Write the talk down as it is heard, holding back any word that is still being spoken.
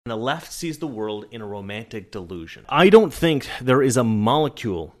The left sees the world in a romantic delusion. I don't think there is a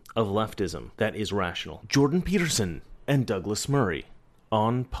molecule of leftism that is rational. Jordan Peterson and Douglas Murray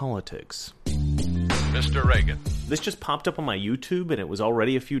on politics. Mr. Reagan. This just popped up on my YouTube, and it was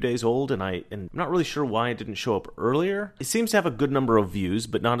already a few days old, and I'm not really sure why it didn't show up earlier. It seems to have a good number of views,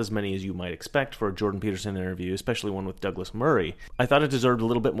 but not as many as you might expect for a Jordan Peterson interview, especially one with Douglas Murray. I thought it deserved a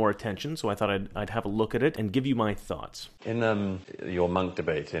little bit more attention, so I thought I'd have a look at it and give you my thoughts. In your Munk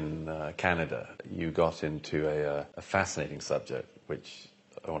debate in Canada, you got into a fascinating subject, which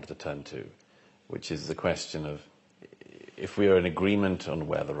I wanted to turn to, which is the question of if we are in agreement on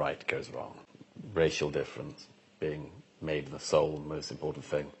where the right goes wrong, racial difference being made the sole most important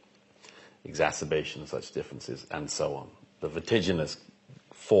thing, exacerbation of such differences, and so on. The vertiginous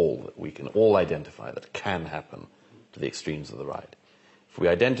fall that we can all identify that can happen to the extremes of the right. If we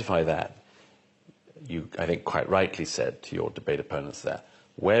identify that, you, I think, quite rightly said to your debate opponents there,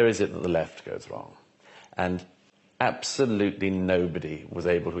 where is it that the left goes wrong? And absolutely nobody was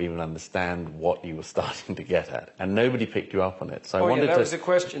able to even understand what you were starting to get at, and nobody picked you up on it. So I wanted that was a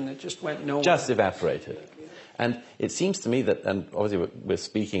question that just went nowhere. Just evaporated. And it seems to me that, and obviously we're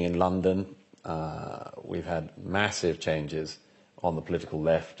speaking in London, we've had massive changes on the political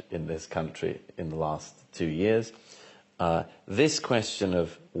left in this country in the last 2 years. This question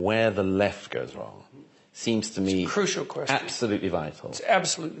of where the left goes wrong seems to me a crucial question. Absolutely vital. It's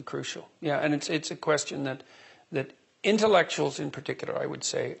absolutely crucial. Yeah, and it's a question that intellectuals in particular, I would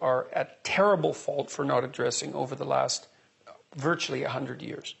say, are at terrible fault for not addressing over the last virtually 100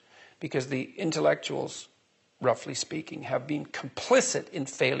 years. Because the intellectuals, roughly speaking, have been complicit in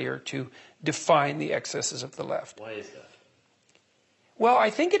failure to define the excesses of the left. Why is that? Well, I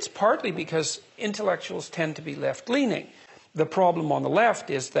think it's partly because intellectuals tend to be left-leaning. The problem on the left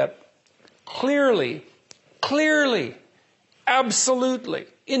is that clearly, absolutely,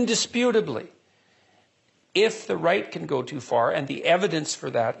 indisputably, if the right can go too far, and the evidence for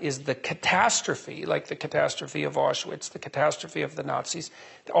that is the catastrophe, like the catastrophe of Auschwitz, the catastrophe of the Nazis,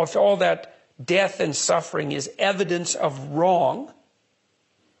 all that death and suffering is evidence of wrong,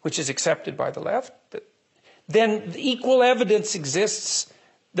 which is accepted by the left, then equal evidence exists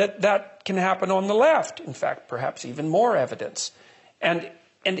that can happen on the left. In fact, perhaps even more evidence. And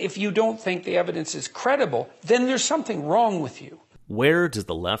if you don't think the evidence is credible, then there's something wrong with you. Where does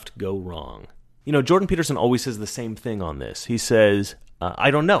the left go wrong? You know, Jordan Peterson always says the same thing on this. He says,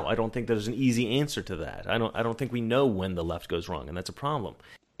 I don't know. I don't think there's an easy answer to that. I don't think we know when the left goes wrong, and that's a problem.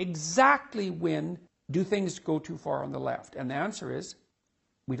 Exactly when do things go too far on the left? And the answer is,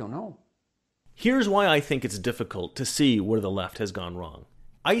 we don't know. Here's why I think it's difficult to see where the left has gone wrong.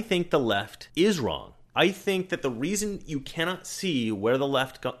 I think the left is wrong. I think that the reason you cannot see where the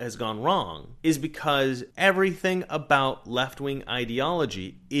left has gone wrong is because everything about left-wing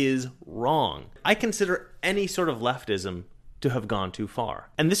ideology is wrong. I consider any sort of leftism to have gone too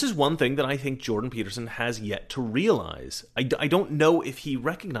far. And this is one thing that I think Jordan Peterson has yet to realize. I don't know if he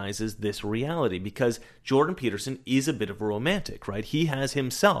recognizes this reality, because Jordan Peterson is a bit of a romantic, right? He has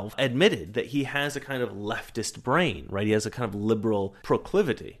himself admitted that he has a kind of leftist brain, right? He has a kind of liberal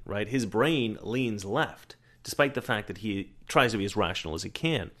proclivity, right? His brain leans left, despite the fact that he tries to be as rational as he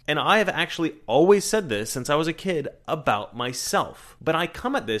can. And I have actually always said this since I was a kid about myself. But I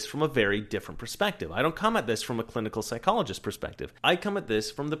come at this from a very different perspective. I don't come at this from a clinical psychologist perspective. I come at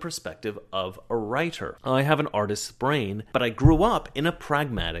this from the perspective of a writer. I have an artist's brain, but I grew up in a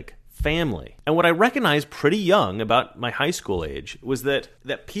pragmatic family. And what I recognized pretty young about my high school age was that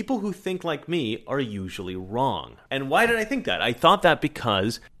people who think like me are usually wrong. And why did I think that? I thought that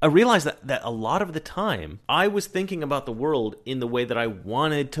because I realized that a lot of the time I was thinking about the world in the way that I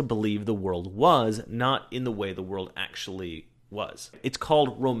wanted to believe the world was, not in the way the world actually was. It's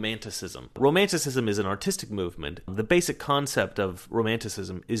called Romanticism. Romanticism is an artistic movement. The basic concept of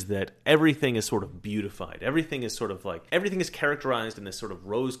Romanticism is that everything is sort of beautified. Everything is characterized in this sort of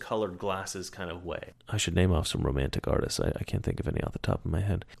rose-colored glasses kind of way. I should name off some romantic artists. I can't think of any off the top of my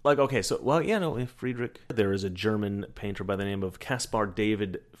head. Friedrich. There is a German painter by the name of Caspar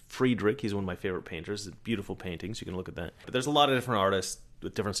David Friedrich. He's one of my favorite painters. Beautiful paintings. You can look at that. But there's a lot of different artists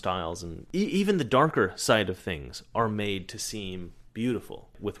with different styles, and even the darker side of things are made to seem beautiful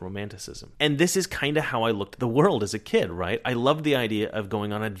with Romanticism. And this is kind of how I looked at the world as a kid, right? I loved the idea of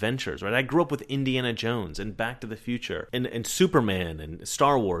going on adventures, right? I grew up with Indiana Jones and Back to the Future and Superman and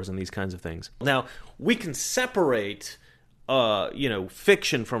Star Wars and these kinds of things. Now, we can separate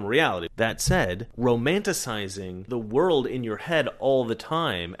fiction from reality. That said, romanticizing the world in your head all the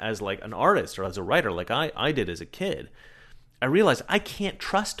time as like an artist or as a writer, like I did as a kid, I realized I can't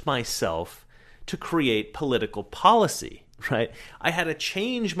trust myself to create political policy. right? I had to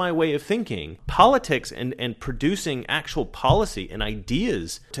change my way of thinking. Politics and producing actual policy and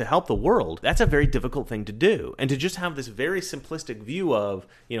ideas to help the world, that's a very difficult thing to do. And to just have this very simplistic view of,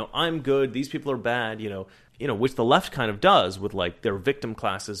 I'm good, these people are bad, which the left kind of does with like their victim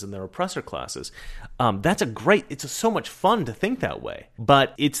classes and their oppressor classes. It's so much fun to think that way,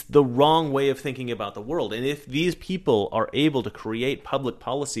 but it's the wrong way of thinking about the world. And if these people are able to create public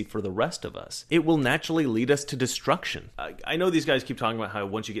policy for the rest of us, it will naturally lead us to destruction. I know these guys keep talking about how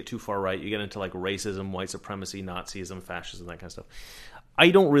once you get too far right, you get into like racism, white supremacy, Nazism, fascism, that kind of stuff. I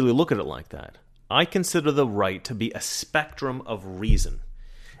don't really look at it like that. I consider the right to be a spectrum of reason.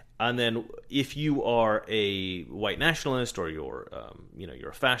 And then if you are a white nationalist or you're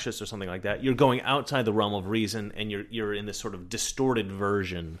a fascist or something like that, you're going outside the realm of reason and you're in this sort of distorted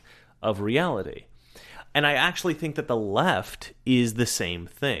version of reality. And I actually think that the left is the same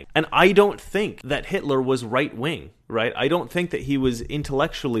thing. And I don't think that Hitler was right-wing, right? I don't think that he was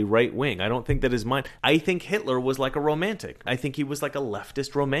intellectually right-wing. I don't think that his mind... I think Hitler was like a romantic. I think he was like a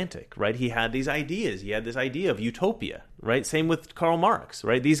leftist romantic, right? He had these ideas. He had this idea of utopia, right? Same with Karl Marx,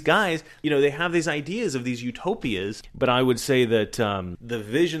 right? These guys, they have these ideas of these utopias, but I would say that the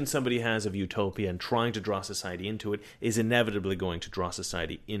vision somebody has of utopia and trying to draw society into it is inevitably going to draw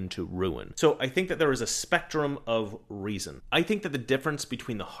society into ruin. So I think that there is a spectrum of reason. I think that the difference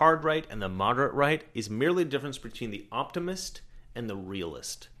between the hard right and the moderate right is merely the difference between the optimist and the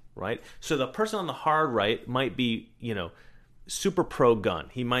realist, right? So the person on the hard right might be, super pro-gun.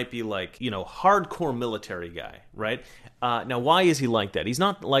 He might be like, hardcore military guy, right? Now, why is he like that? He's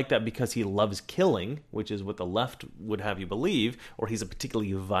not like that because he loves killing, which is what the left would have you believe, or he's a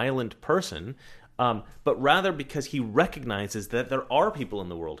particularly violent person, but rather because he recognizes that there are people in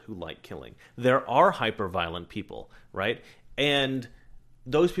the world who like killing. There are hyper-violent people, right? And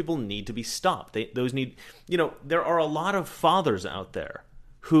those people need to be stopped. There are a lot of fathers out there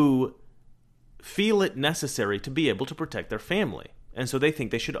who feel it necessary to be able to protect their family, and so they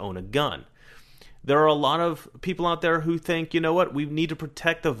think they should own a gun. There are a lot of people out there who think, we need to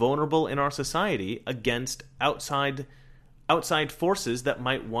protect the vulnerable in our society against outside forces that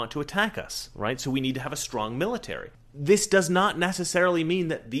might want to attack us, right? So we need to have a strong military. This does not necessarily mean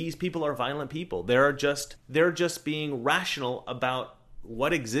that these people are violent people. They're just being rational about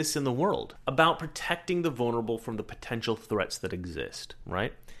what exists in the world, about protecting the vulnerable from the potential threats that exist,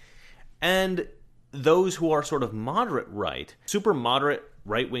 right? And those who are sort of moderate right, super moderate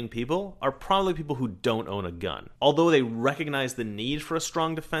right-wing people are probably people who don't own a gun. Although they recognize the need for a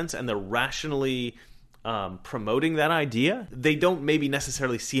strong defense and they're rationally promoting that idea, they don't maybe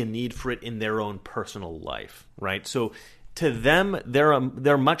necessarily see a need for it in their own personal life, right? So to them,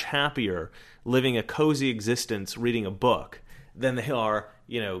 they're much happier living a cozy existence, reading a book, than they are,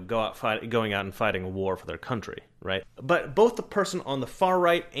 going out and fighting a war for their country, right? But both the person on the far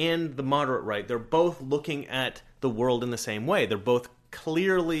right and the moderate right, they're both looking at the world in the same way. They're both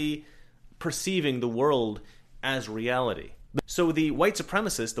clearly perceiving the world as reality. So the white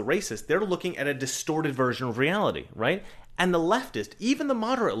supremacists, the racists, they're looking at a distorted version of reality, right? And the leftist, even the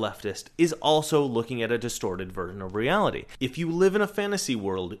moderate leftist, is also looking at a distorted version of reality. If you live in a fantasy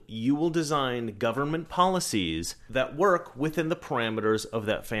world, you will design government policies that work within the parameters of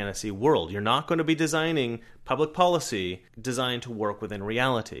that fantasy world. You're not going to be designing public policy designed to work within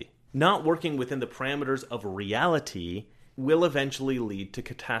reality. Not working within the parameters of reality will eventually lead to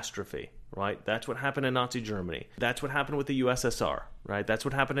catastrophe. Right? That's what happened in Nazi Germany. That's what happened with the USSR, right? That's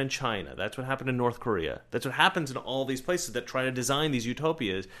what happened in China. That's what happened in North Korea. That's what happens in all these places that try to design these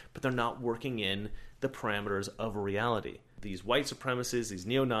utopias, but they're not working in the parameters of reality. These white supremacists, these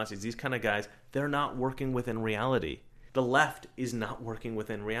neo-Nazis, these kind of guys, they're not working within reality. The left is not working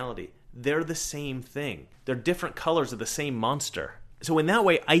within reality. They're the same thing. They're different colors of the same monster. So in that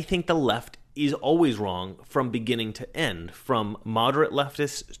way, I think the left is always wrong from beginning to end, from moderate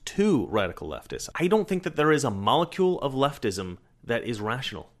leftists to radical leftists. I don't think that there is a molecule of leftism that is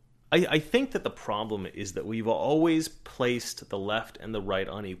rational. I think that the problem is that we've always placed the left and the right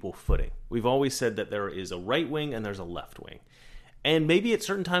on equal footing. We've always said that there is a right wing and there's a left wing. And maybe at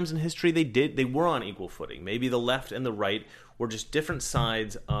certain times in history they were on equal footing. Maybe the left and the right were just different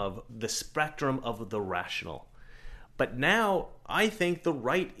sides of the spectrum of the rational. But now, I think the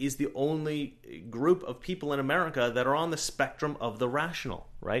right is the only group of people in America that are on the spectrum of the rational,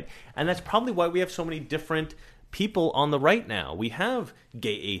 right? And that's probably why we have so many different people on the right now. We have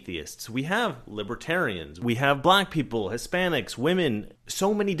gay atheists, we have libertarians, we have black people, Hispanics, women.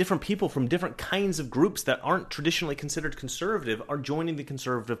 So many different people from different kinds of groups that aren't traditionally considered conservative are joining the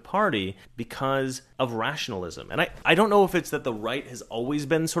Conservative Party because of rationalism. And I don't know if it's that the right has always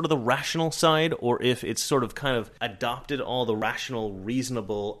been sort of the rational side, or if it's sort of kind of adopted all the rational,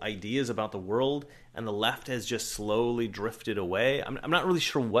 reasonable ideas about the world, and the left has just slowly drifted away. I'm not really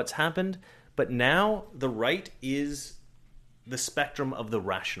sure what's happened. But now the right is the spectrum of the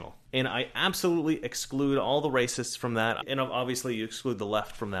rational. And I absolutely exclude all the racists from that. And obviously you exclude the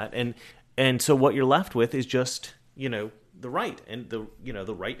left from that. And so what you're left with is just, the right. And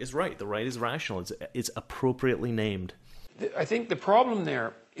the right is right. The right is rational. It's appropriately named. I think the problem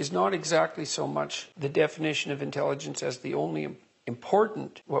there is not exactly so much the definition of intelligence as the only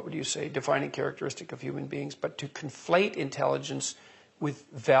important, defining characteristic of human beings, but to conflate intelligence with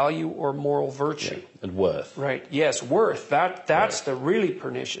value or moral virtue. Yeah, and worth. Right, yes, worth. That's the really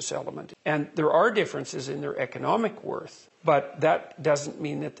pernicious element. And there are differences in their economic worth, but that doesn't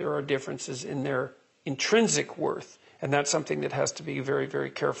mean that there are differences in their intrinsic worth. And that's something that has to be very, very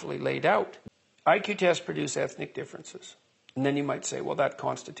carefully laid out. IQ tests produce ethnic differences. And then you might say, well, that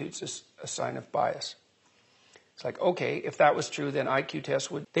constitutes a sign of bias. It's like, okay, if that was true, then IQ tests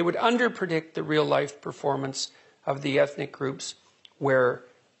would underpredict the real life performance of the ethnic groups where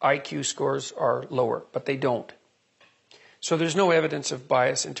IQ scores are lower, but they don't. So there's no evidence of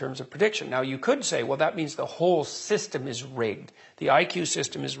bias in terms of prediction. Now you could say, well, that means the whole system is rigged. The IQ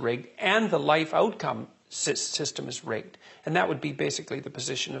system is rigged and the life outcome system is rigged. And that would be basically the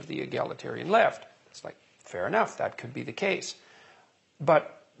position of the egalitarian left. It's like, fair enough, that could be the case.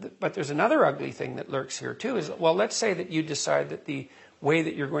 But there's another ugly thing that lurks here too, is, well, let's say that you decide that the way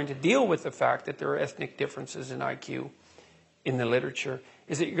that you're going to deal with the fact that there are ethnic differences in IQ in the literature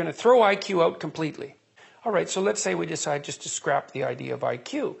is that you're going to throw IQ out completely. All right, so let's say we decide just to scrap the idea of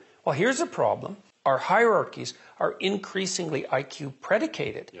IQ. Well, here's a problem. Our hierarchies are increasingly IQ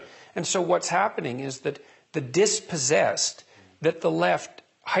predicated. Yeah. And so what's happening is that the dispossessed that the left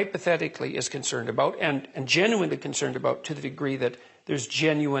hypothetically is concerned about and genuinely concerned about, to the degree that there's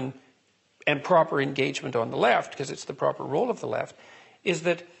genuine and proper engagement on the left, because it's the proper role of the left, is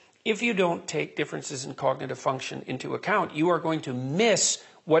that if you don't take differences in cognitive function into account, you are going to miss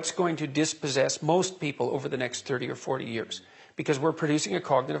what's going to dispossess most people over the next 30 or 40 years, because we're producing a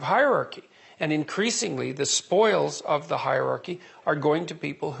cognitive hierarchy. And increasingly, the spoils of the hierarchy are going to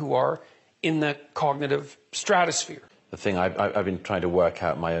people who are in the cognitive stratosphere. The thing I've been trying to work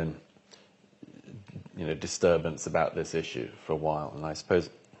out my own disturbance about this issue for a while, and I suppose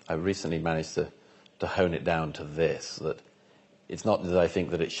I recently managed to hone it down to this, that it's not that I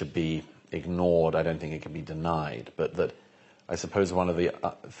think that it should be ignored, I don't think it can be denied, but that I suppose one of the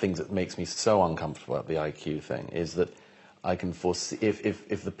things that makes me so uncomfortable about the IQ thing is that I can foresee,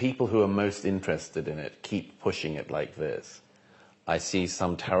 if the people who are most interested in it keep pushing it like this, I see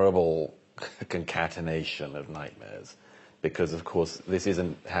some terrible concatenation of nightmares, because of course this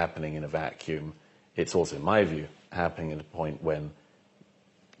isn't happening in a vacuum. It's also, in my view, happening at a point when,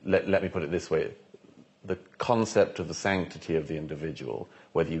 let me put it this way, the concept of the sanctity of the individual,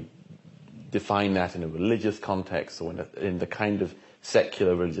 whether you define that in a religious context or in the kind of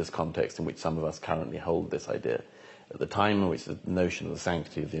secular religious context in which some of us currently hold this idea, at the time in which the notion of the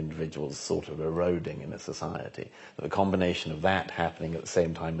sanctity of the individual is sort of eroding in a society, that the combination of that happening at the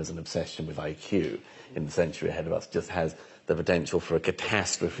same time as an obsession with IQ in the century ahead of us just has the potential for a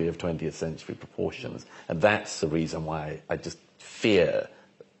catastrophe of 20th century proportions. And that's the reason why I just fear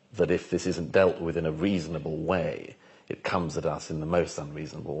that if this isn't dealt with in a reasonable way, it comes at us in the most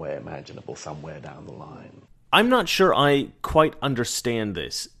unreasonable way imaginable somewhere down the line. I'm not sure I quite understand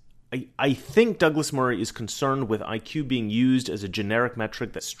this. I think Douglas Murray is concerned with IQ being used as a generic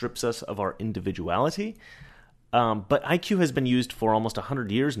metric that strips us of our individuality. But IQ has been used for almost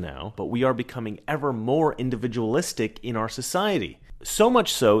 100 years now, but we are becoming ever more individualistic in our society. So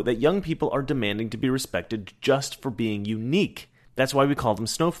much so that young people are demanding to be respected just for being unique. That's why we call them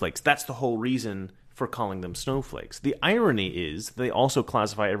snowflakes. That's the whole reason for calling them snowflakes. The irony is they also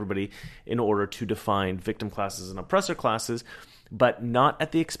classify everybody in order to define victim classes and oppressor classes, but not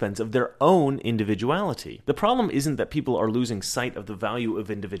at the expense of their own individuality. The problem isn't that people are losing sight of the value of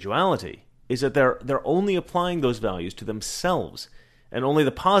individuality, is that they're only applying those values to themselves, and only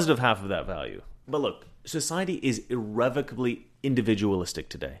the positive half of that value. But look, society is irrevocably individualistic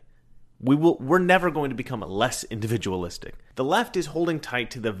today. We're never going to become less individualistic. The left is holding tight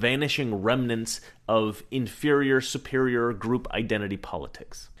to the vanishing remnants of inferior-superior group identity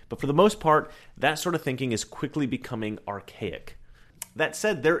politics. But for the most part, that sort of thinking is quickly becoming archaic. That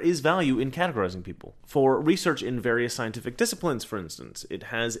said, there is value in categorizing people. For research in various scientific disciplines, for instance, it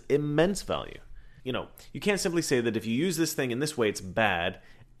has immense value. You can't simply say that if you use this thing in this way, it's bad,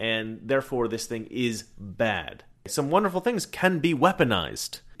 and therefore this thing is bad. Some wonderful things can be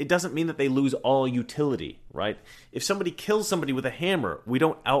weaponized. It doesn't mean that they lose all utility, right? If somebody kills somebody with a hammer, we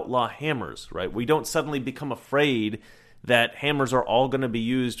don't outlaw hammers, right? We don't suddenly become afraid that hammers are all going to be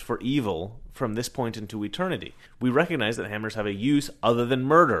used for evil from this point into eternity. We recognize that hammers have a use other than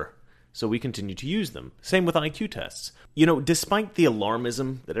murder, so we continue to use them. Same with IQ tests. Despite the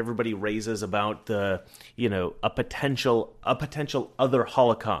alarmism that everybody raises about a potential other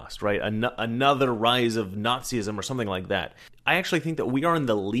Holocaust, right? Another rise of Nazism or something like that. I actually think that we are in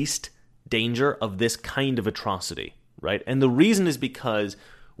the least danger of this kind of atrocity, right? And the reason is because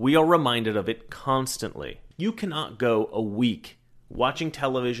we are reminded of it constantly. You cannot go a week watching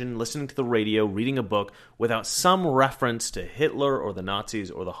television, listening to the radio, reading a book without some reference to Hitler or the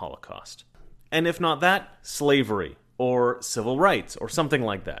Nazis or the Holocaust. And if not that, slavery or civil rights or something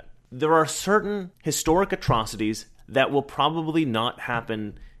like that. There are certain historic atrocities that will probably not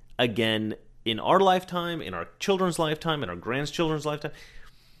happen again in our lifetime, in our children's lifetime, in our grandchildren's lifetime,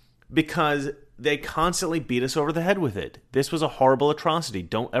 because they constantly beat us over the head with it. This was a horrible atrocity.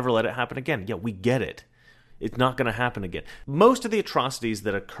 Don't ever let it happen again. Yeah, we get it. It's not going to happen again. Most of the atrocities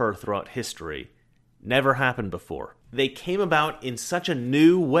that occur throughout history never happened before. They came about in such a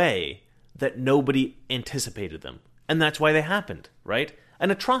new way that nobody anticipated them. And that's why they happened, right? An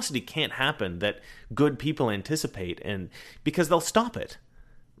atrocity can't happen that good people anticipate, and because they'll stop it,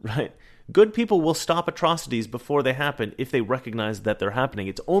 right? Good people will stop atrocities before they happen if they recognize that they're happening.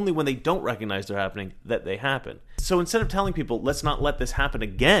 It's only when they don't recognize they're happening that they happen. So instead of telling people, let's not let this happen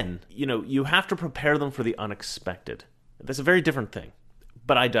again, you have to prepare them for the unexpected. That's a very different thing.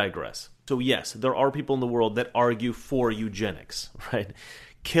 But I digress. So yes, there are people in the world that argue for eugenics, right?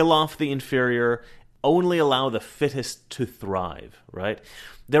 Kill off the inferior, only allow the fittest to thrive, right?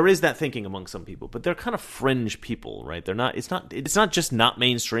 There is that thinking among some people, but they're kind of fringe people, right? It's not just not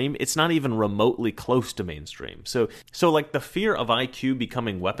mainstream, it's not even remotely close to mainstream. So like the fear of IQ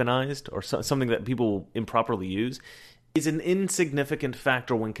becoming weaponized or something that people will improperly use is an insignificant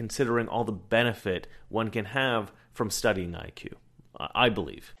factor when considering all the benefit one can have from studying IQ, I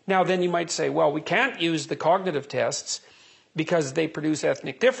believe. Now then you might say, well, we can't use the cognitive tests because they produce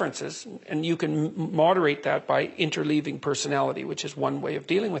ethnic differences, and you can moderate that by interleaving personality, which is one way of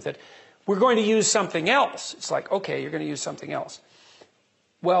dealing with it. We're going to use something else. It's like, okay, you're going to use something else.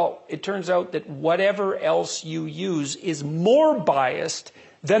 Well, it turns out that whatever else you use is more biased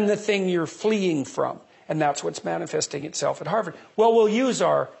than the thing you're fleeing from, and that's what's manifesting itself at Harvard. Well, we'll use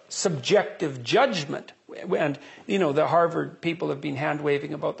our subjective judgment, and the Harvard people have been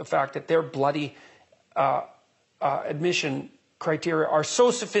hand-waving about the fact that their bloody admission criteria are so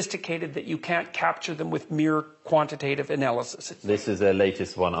sophisticated that you can't capture them with mere quantitative analysis. This is their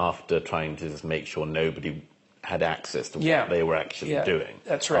latest one after trying to just make sure nobody had access to what they were actually doing.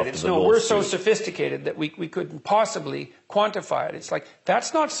 That's right. We're so sophisticated that we couldn't possibly quantify it. It's like,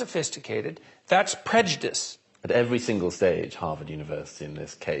 that's not sophisticated, that's prejudice. At every single stage, Harvard University in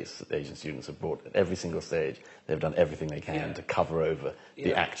this case, Asian students have brought, at every single stage, they've done everything they can to cover over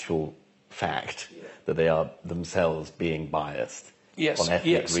the actual fact that they are themselves being biased on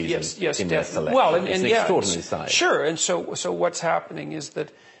ethnic reasons in their selection. Well, it's an extraordinary sight. Sure, and so what's happening is that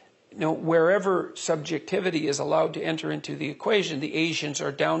wherever subjectivity is allowed to enter into the equation, the Asians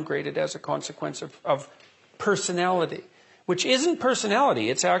are downgraded as a consequence of personality, which isn't personality.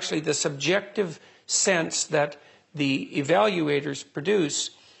 It's actually the subjective sense that the evaluators produce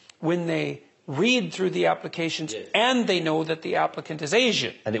when they read through the applications and they know that the applicant is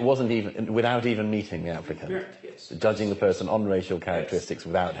Asian. And it wasn't even, without even meeting the applicant. Judging the person on racial characteristics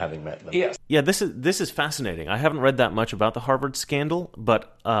without having met them. Yes. Yeah, this is fascinating. I haven't read that much about the Harvard scandal,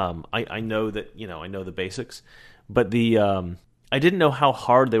 but I know that, I know the basics. But I didn't know how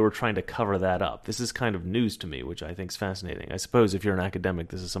hard they were trying to cover that up. This is kind of news to me, which I think is fascinating. I suppose if you're an academic,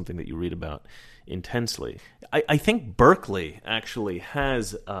 this is something that you read about intensely. I think Berkeley actually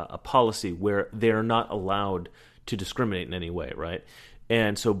has a policy where they're not allowed to discriminate in any way, right?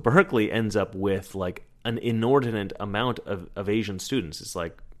 And so Berkeley ends up with like an inordinate amount of Asian students. It's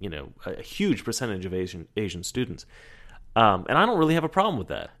like, a huge percentage of Asian students. And I don't really have a problem with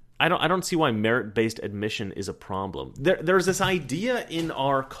that. I don't see why merit-based admission is a problem. There's this idea in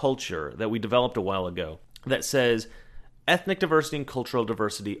our culture that we developed a while ago that says ethnic diversity and cultural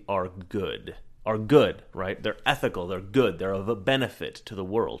diversity are good, right? They're ethical, they're good, they're of a benefit to the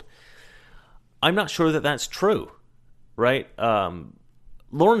world. I'm not sure that that's true, right?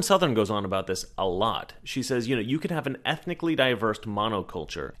 Lauren Southern goes on about this a lot. She says, you can have an ethnically diverse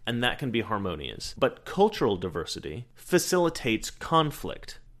monoculture, and that can be harmonious. But cultural diversity facilitates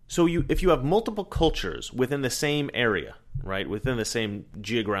conflict. So if you have multiple cultures within the same area, right, within the same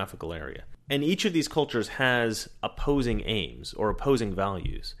geographical area, and each of these cultures has opposing aims or opposing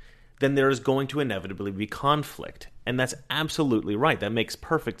values, then there is going to inevitably be conflict. And that's absolutely right. That makes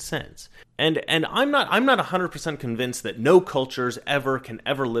perfect sense. And I'm not 100% convinced that no cultures can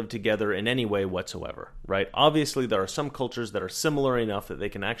ever live together in any way whatsoever, right? Obviously, there are some cultures that are similar enough that they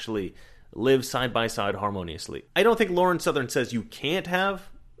can actually live side by side harmoniously. I don't think Lauren Southern says you can't have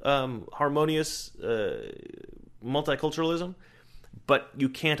harmonious multiculturalism, but you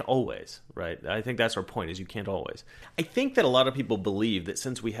can't always, right? I think that's our point, is you can't always. I think that a lot of people believe that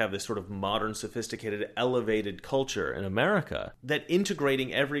since we have this sort of modern, sophisticated, elevated culture in America, that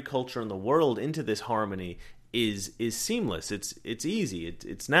integrating every culture in the world into this harmony is seamless. It's easy.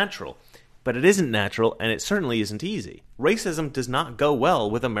 It's natural. But it isn't natural, and it certainly isn't easy. Racism does not go well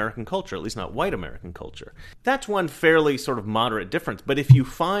with American culture, at least not white American culture. That's one fairly sort of moderate difference. But if you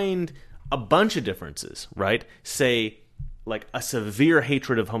find a bunch of differences, right, say like a severe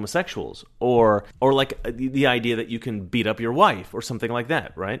hatred of homosexuals, or like the idea that you can beat up your wife or something like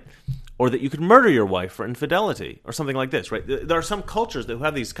that, right? Or that you could murder your wife for infidelity or something like this, right? There are some cultures that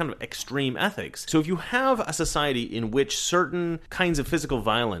have these kind of extreme ethics. So if you have a society in which certain kinds of physical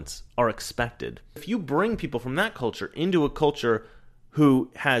violence are expected, if you bring people from that culture into a culture who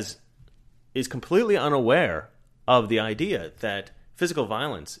is completely unaware of the idea that physical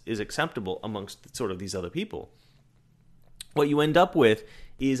violence is acceptable amongst sort of these other people, what you end up with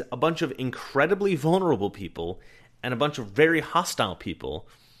is a bunch of incredibly vulnerable people and a bunch of very hostile people,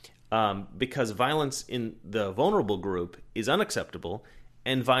 because violence in the vulnerable group is unacceptable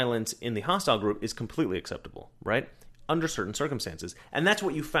and violence in the hostile group is completely acceptable, right? Under certain circumstances. And that's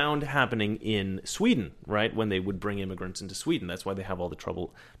what you found happening in Sweden, right? When they would bring immigrants into Sweden. That's why they have all the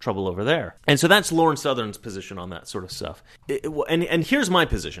trouble over there. And so that's Lauren Southern's position on that sort of stuff. And here's my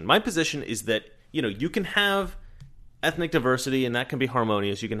position. My position is that, you can have ethnic diversity, and that can be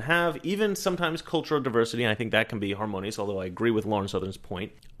harmonious. You can have even sometimes cultural diversity, and I think that can be harmonious, although I agree with Lauren Southern's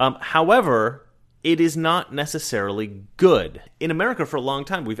point. However, it is not necessarily good. In America, for a long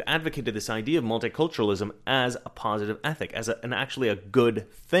time, we've advocated this idea of multiculturalism as a positive ethic, as actually a good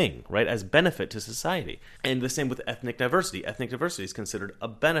thing, right? As benefit to society. And the same with ethnic diversity. Ethnic diversity is considered a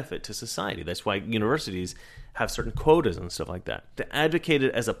benefit to society. That's why universities have certain quotas and stuff like that. To advocate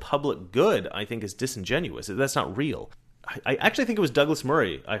it as a public good, I think, is disingenuous. That's not real. I actually think it was Douglas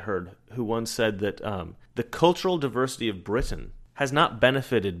Murray, I heard, who once said that the cultural diversity of Britain has not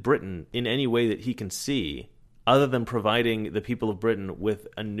benefited Britain in any way that he can see, other than providing the people of Britain with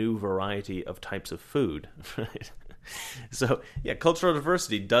a new variety of types of food. Right? So, yeah, cultural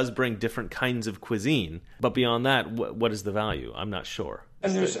diversity does bring different kinds of cuisine, but beyond that, what is the value? I'm not sure.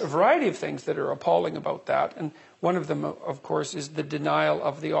 And there's a variety of things that are appalling about that, and one of them, of course, is the denial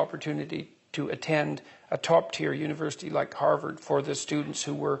of the opportunity to attend a top-tier university like Harvard for the students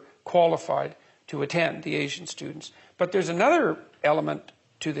who were qualified to attend, the Asian students. But there's another element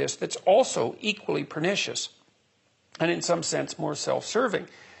to this that's also equally pernicious, and in some sense more self-serving.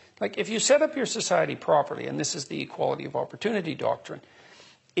 Like, if you set up your society properly, and this is the equality of opportunity doctrine,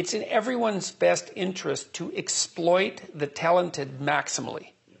 it's in everyone's best interest to exploit the talented maximally,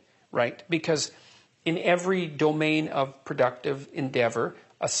 right? Because in every domain of productive endeavor,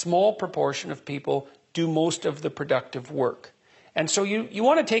 a small proportion of people do most of the productive work. And so you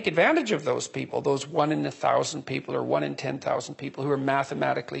want to take advantage of those people, those 1 in 1,000 people or 1 in 10,000 people who are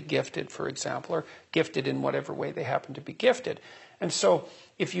mathematically gifted, for example, or gifted in whatever way they happen to be gifted. And so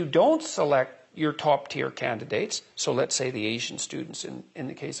if you don't select your top tier candidates, so let's say the Asian students in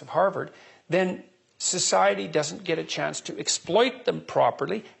the case of Harvard, then society doesn't get a chance to exploit them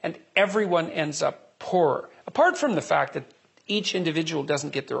properly, and everyone ends up poorer. Apart from the fact that each individual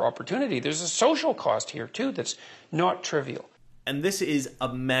doesn't get their opportunity, there's a social cost here too that's not trivial. And this is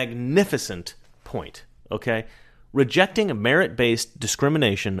a magnificent point, okay? Rejecting merit-based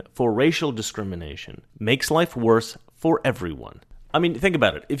discrimination for racial discrimination makes life worse for everyone. I mean, think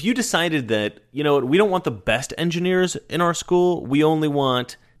about it. If you decided that, we don't want the best engineers in our school, we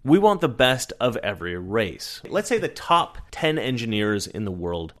want the best of every race. Let's say the top 10 engineers in the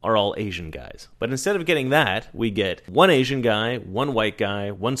world are all Asian guys. But instead of getting that, we get 1 Asian guy, 1 white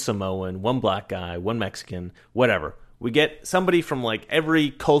guy, 1 Samoan, 1 black guy, 1 Mexican, whatever. We get somebody from like every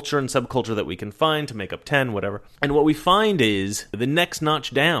culture and subculture that we can find to make up 10, whatever. And what we find is the next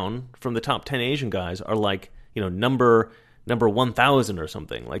notch down from the top 10 Asian guys are like, number number 1,000 or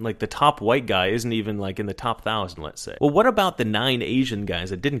something. Like the top white guy isn't even like in the top 1,000, let's say. Well, what about the 9 Asian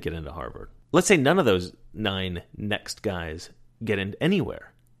guys that didn't get into Harvard? Let's say none of those 9 next guys get into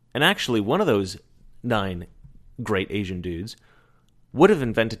anywhere. And actually, one of those 9 great Asian dudes would have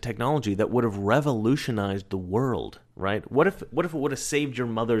invented technology that would have revolutionized the world, right? What if it would have saved your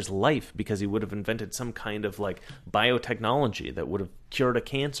mother's life because he would have invented some kind of like biotechnology that would have cured a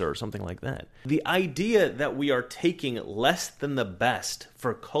cancer or something like that? The idea that we are taking less than the best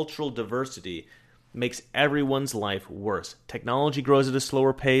for cultural diversity makes everyone's life worse. Technology grows at a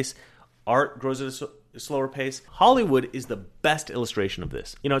slower pace. Art grows at a slower pace. Hollywood is the best illustration of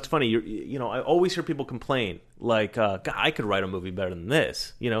this. You know, it's funny. I always hear people complain like, God, I could write a movie better than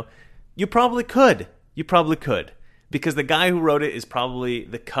this. You know, you probably could. You probably could, because the guy who wrote it is probably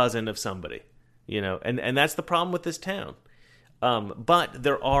the cousin of somebody. You know, and that's the problem with this town. But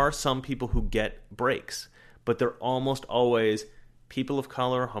there are some people who get breaks, but they're almost always people of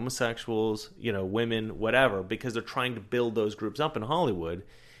color, homosexuals, you know, women, whatever, because they're trying to build those groups up in Hollywood.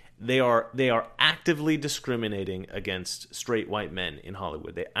 They are actively discriminating against straight white men in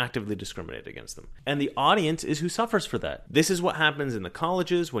Hollywood. They actively discriminate against them. And the audience is who suffers for that. This is what happens in the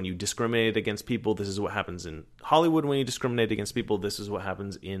colleges when you discriminate against people. This is what happens in Hollywood when you discriminate against people. This is what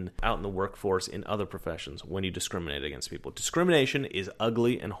happens out in the workforce in other professions when you discriminate against people. Discrimination is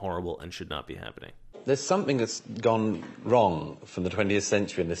ugly and horrible and should not be happening. There's something that's gone wrong from the 20th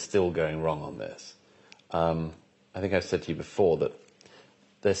century and is still going wrong on this. I think I've said to you before that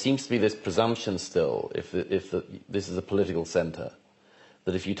there seems to be this presumption still, if this is a political centre,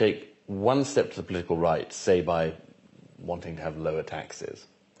 that if you take one step to the political right, say by wanting to have lower taxes,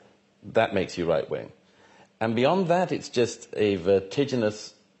 that makes you right-wing. And beyond that, it's just a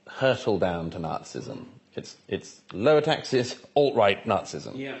vertiginous hurtle down to Nazism. It's lower taxes, alt-right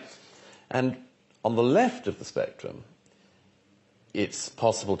Nazism. Yeah. And on the left of the spectrum, it's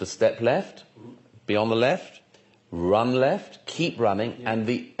possible to step left, be on the left, run left, keep running, and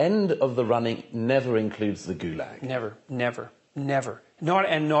the end of the running never includes the gulag. Never. Not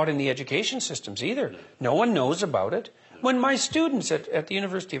in the education systems either. No one knows about it. When my students at the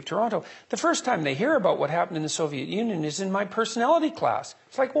University of Toronto, the first time they hear about what happened in the Soviet Union is in my personality class.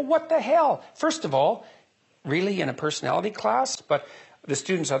 It's like, well, what the hell? First of all, really in a personality class? But the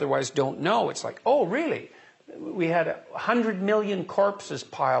students otherwise don't know. It's like, oh, really? We had 100 million corpses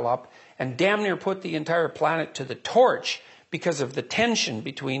pile up and damn near put the entire planet to the torch because of the tension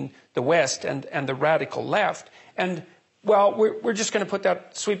between the West and the radical left. And, well, we're just going to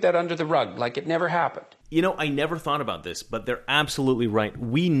sweep that under the rug like it never happened. You know, I never thought about this, but they're absolutely right.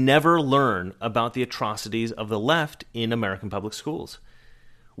 We never learn about the atrocities of the left in American public schools.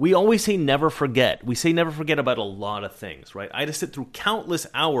 We always say never forget. We say never forget about a lot of things, right? I had to sit through countless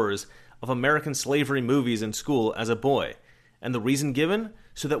hours of American slavery movies in school as a boy. And the reason given?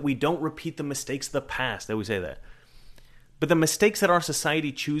 So that we don't repeat the mistakes of the past. They always say that. But the mistakes that our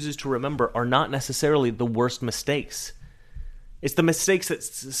society chooses to remember are not necessarily the worst mistakes. It's the mistakes that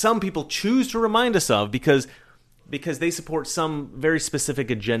some people choose to remind us of because they support some very specific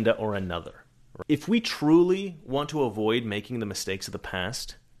agenda or another. If we truly want to avoid making the mistakes of the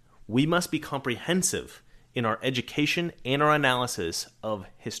past, we must be comprehensive in our education and our analysis of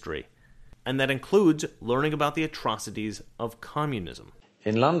history. And that includes learning about the atrocities of communism.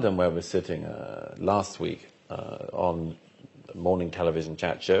 In London, where we're sitting last week on a morning television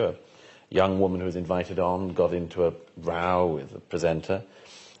chat show, a young woman who was invited on got into a row with the presenter,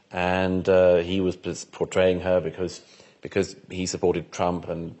 and he was portraying her because he supported Trump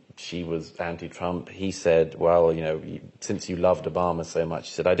and she was anti-Trump. He said, well, you know, since you loved Obama so much,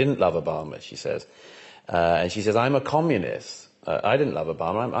 she said, I didn't love Obama, she says. And she says, I'm a communist. I didn't love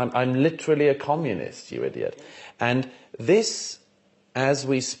Obama. I'm literally a communist, you idiot. And this, as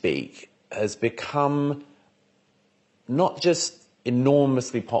we speak, has become not just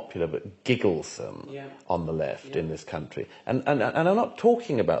enormously popular, but gigglesome on the left in this country. And I'm not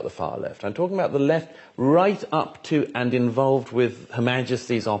talking about the far left. I'm talking about the left right up to and involved with Her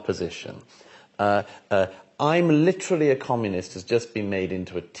Majesty's opposition. I'm literally a communist has just been made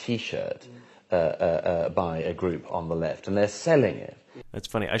into a T-shirt by a group on the left, and they're selling it. That's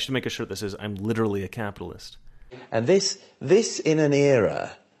funny. I should make a shirt that says, I'm literally a capitalist. And this in an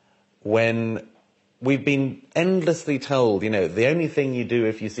era when we've been endlessly told, you know, the only thing you do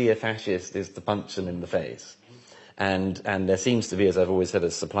if you see a fascist is to punch them in the face. And there seems to be, as I've always said, a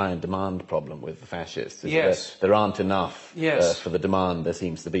supply and demand problem with the fascists. Yes. There aren't enough for the demand there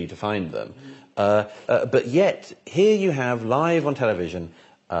seems to be to find them. But yet, here you have, live on television,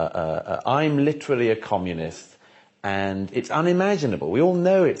 I'm literally a communist, And it's unimaginable. We all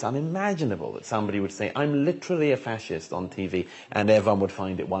know it's unimaginable that somebody would say, I'm literally a fascist on TV, and everyone would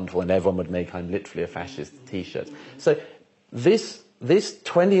find it wonderful, and everyone would make I'm literally a fascist t-shirts. So this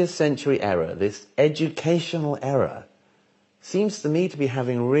 20th century era, this educational era, seems to me to be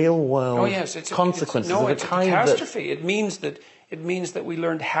having real-world consequences of a kind that... It's a catastrophe. It means that we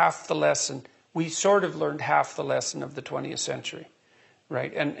learned half the lesson. We sort of learned half the lesson of the 20th century,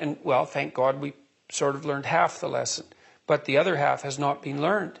 right? And well, thank God we sort of learned half the lesson, but the other half has not been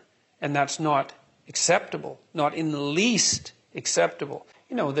learned, and that's not acceptable, not in the least acceptable.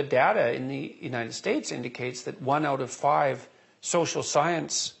 You know, the data in the United States indicates that 1 out of 5 social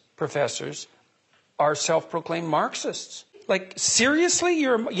science professors are self-proclaimed Marxists. Like, seriously?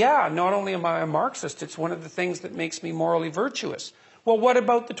 Not only am I a Marxist, it's one of the things that makes me morally virtuous. Well, what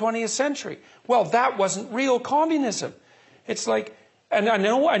about the 20th century? Well, that wasn't real communism. It's like, and I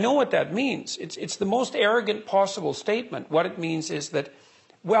know what that means. It's the most arrogant possible statement. What it means is that,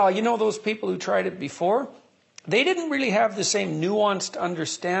 well, you know, those people who tried it before, they didn't really have the same nuanced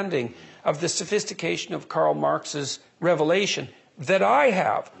understanding of the sophistication of Karl Marx's revelation that I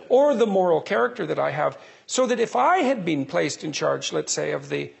have, or the moral character that I have, so that if I had been placed in charge, let's say, of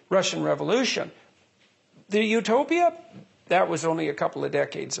the Russian Revolution, the utopia, that was only a couple of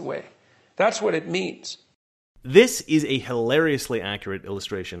decades away. That's what it means. This is a hilariously accurate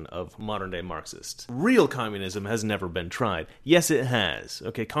illustration of modern-day Marxists. Real communism has never been tried. Yes, it has.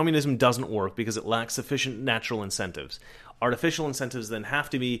 Okay, communism doesn't work because it lacks sufficient natural incentives. Artificial incentives then have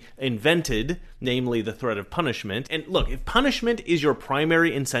to be invented, namely the threat of punishment. And look, if punishment is your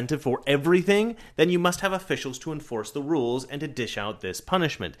primary incentive for everything, then you must have officials to enforce the rules and to dish out this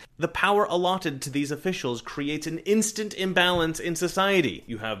punishment. The power allotted to these officials creates an instant imbalance in society.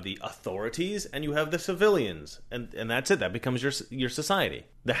 You have the authorities and you have the civilians, and that's it. That becomes your society.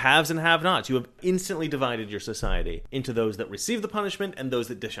 The haves and have-nots. You have instantly divided your society into those that receive the punishment and those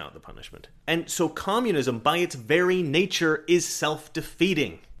that dish out the punishment. And so communism, by its very nature, is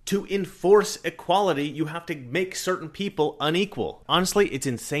self-defeating. To enforce equality, you have to make certain people unequal. Honestly, it's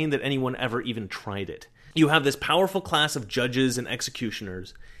insane that anyone ever even tried it. You have this powerful class of judges and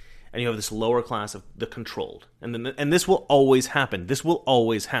executioners, and you have this lower class of the controlled. And this will always happen. This will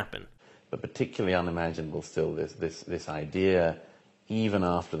always happen. But particularly unimaginable still, this idea, even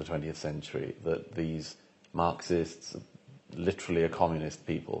after the 20th century, that these Marxists, literally a communist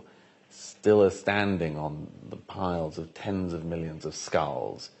people, still are standing on the piles of tens of millions of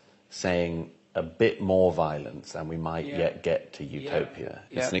skulls saying a bit more violence and we might yet get to utopia.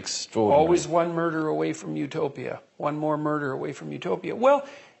 It's an extraordinary... Always one murder away from utopia. One more murder away from utopia. Well,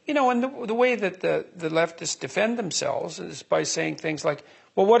 you know, and the way that the leftists defend themselves is by saying things like,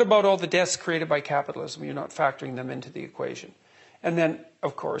 well, what about all the deaths created by capitalism? You're not factoring them into the equation. And then,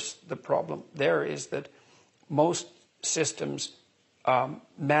 of course, the problem there is that most systems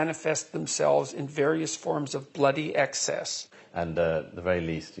manifest themselves in various forms of bloody excess. And at the very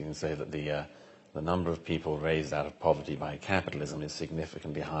least, you can say that the number of people raised out of poverty by capitalism is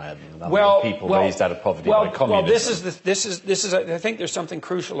significantly higher than the number of people raised out of poverty by communism. Well, this is. I think there's something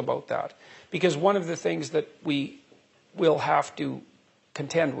crucial about that, because one of the things that we will have to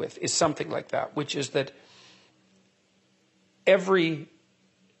contend with is something like that, which is that every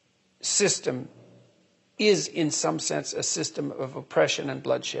system is, in some sense, a system of oppression and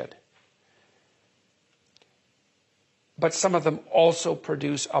bloodshed. But some of them also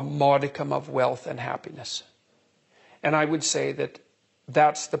produce a modicum of wealth and happiness. And I would say that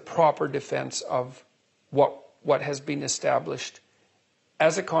that's the proper defense of what has been established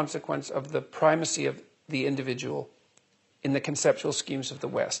as a consequence of the primacy of the individual in the conceptual schemes of the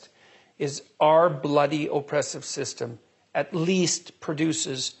West, is our bloody oppressive system at least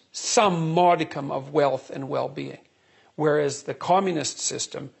produces some modicum of wealth and well-being, whereas the communist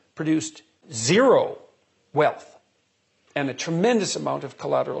system produced zero wealth and a tremendous amount of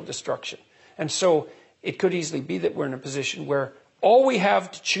collateral destruction. And so it could easily be that we're in a position where all we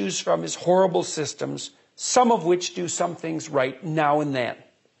have to choose from is horrible systems, some of which do some things right now and then.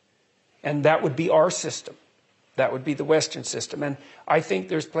 And that would be our system. That would be the Western system. And I think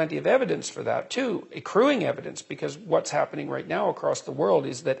there's plenty of evidence for that too, accruing evidence, because what's happening right now across the world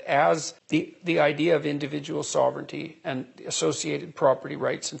is that as the idea of individual sovereignty and associated property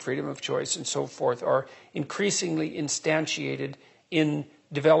rights and freedom of choice and so forth are increasingly instantiated in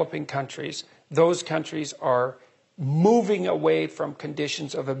developing countries, those countries are moving away from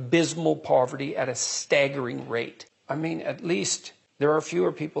conditions of abysmal poverty at a staggering rate. I mean, at least there are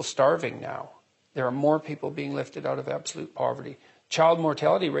fewer people starving now. There are more people being lifted out of absolute poverty. Child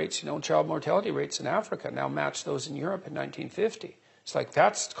mortality rates in Africa now match those in Europe in 1950. It's like,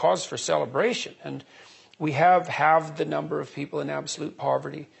 that's cause for celebration. And We have halved the number of people in absolute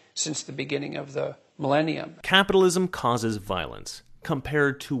poverty since the beginning of the millennium. Capitalism causes violence.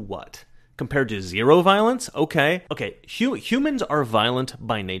 Compared to what? Compared to zero violence? Okay, humans are violent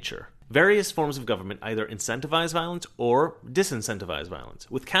by nature. Various forms of government either incentivize violence or disincentivize violence.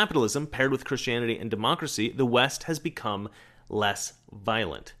 With capitalism paired with Christianity and democracy, the West has become less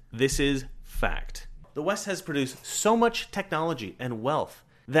violent. This is fact. The West has produced so much technology and wealth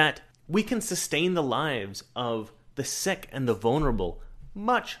that we can sustain the lives of the sick and the vulnerable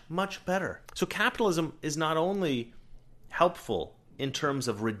much, much better. So capitalism is not only helpful in terms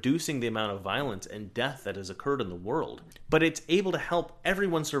of reducing the amount of violence and death that has occurred in the world, but it's able to help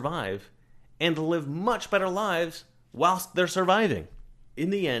everyone survive and live much better lives whilst they're surviving. In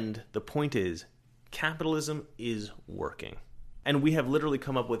the end, the point is, capitalism is working. And we have literally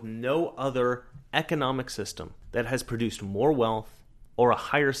come up with no other economic system that has produced more wealth or a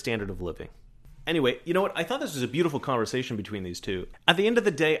higher standard of living. Anyway, you know what? I thought this was a beautiful conversation between these two. At the end of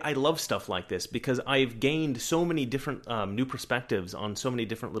the day, I love stuff like this because I've gained so many different new perspectives on so many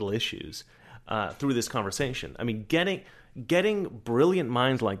different little issues through this conversation. I mean, getting brilliant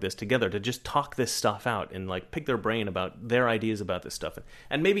minds like this together to just talk this stuff out and like pick their brain about their ideas about this stuff,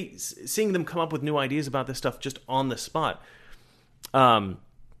 and maybe seeing them come up with new ideas about this stuff just on the spot.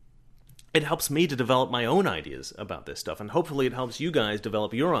 It helps me to develop my own ideas about this stuff, and hopefully it helps you guys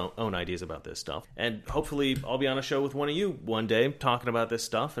develop your own ideas about this stuff. And hopefully I'll be on a show with one of you one day talking about this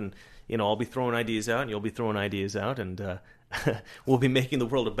stuff, and I'll be throwing ideas out, and you'll be throwing ideas out, and we'll be making the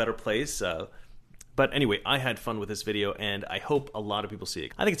world a better place. But anyway, I had fun with this video, and I hope a lot of people see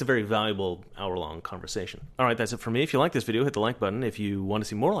it. I think it's a very valuable hour-long conversation. All right, that's it for me. If you like this video, hit the like button. If you want to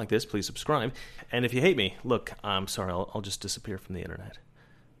see more like this, please subscribe. And if you hate me, look, I'm sorry, I'll just disappear from the internet.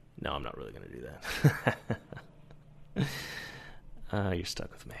 No, I'm not really going to do that. You're stuck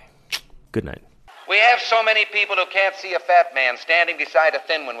with me. Good night. We have so many people who can't see a fat man standing beside a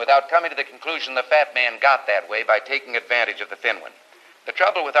thin one without coming to the conclusion the fat man got that way by taking advantage of the thin one. The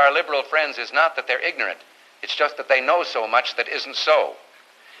trouble with our liberal friends is not that they're ignorant. It's just that they know so much that isn't so.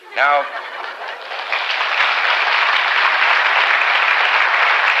 Now,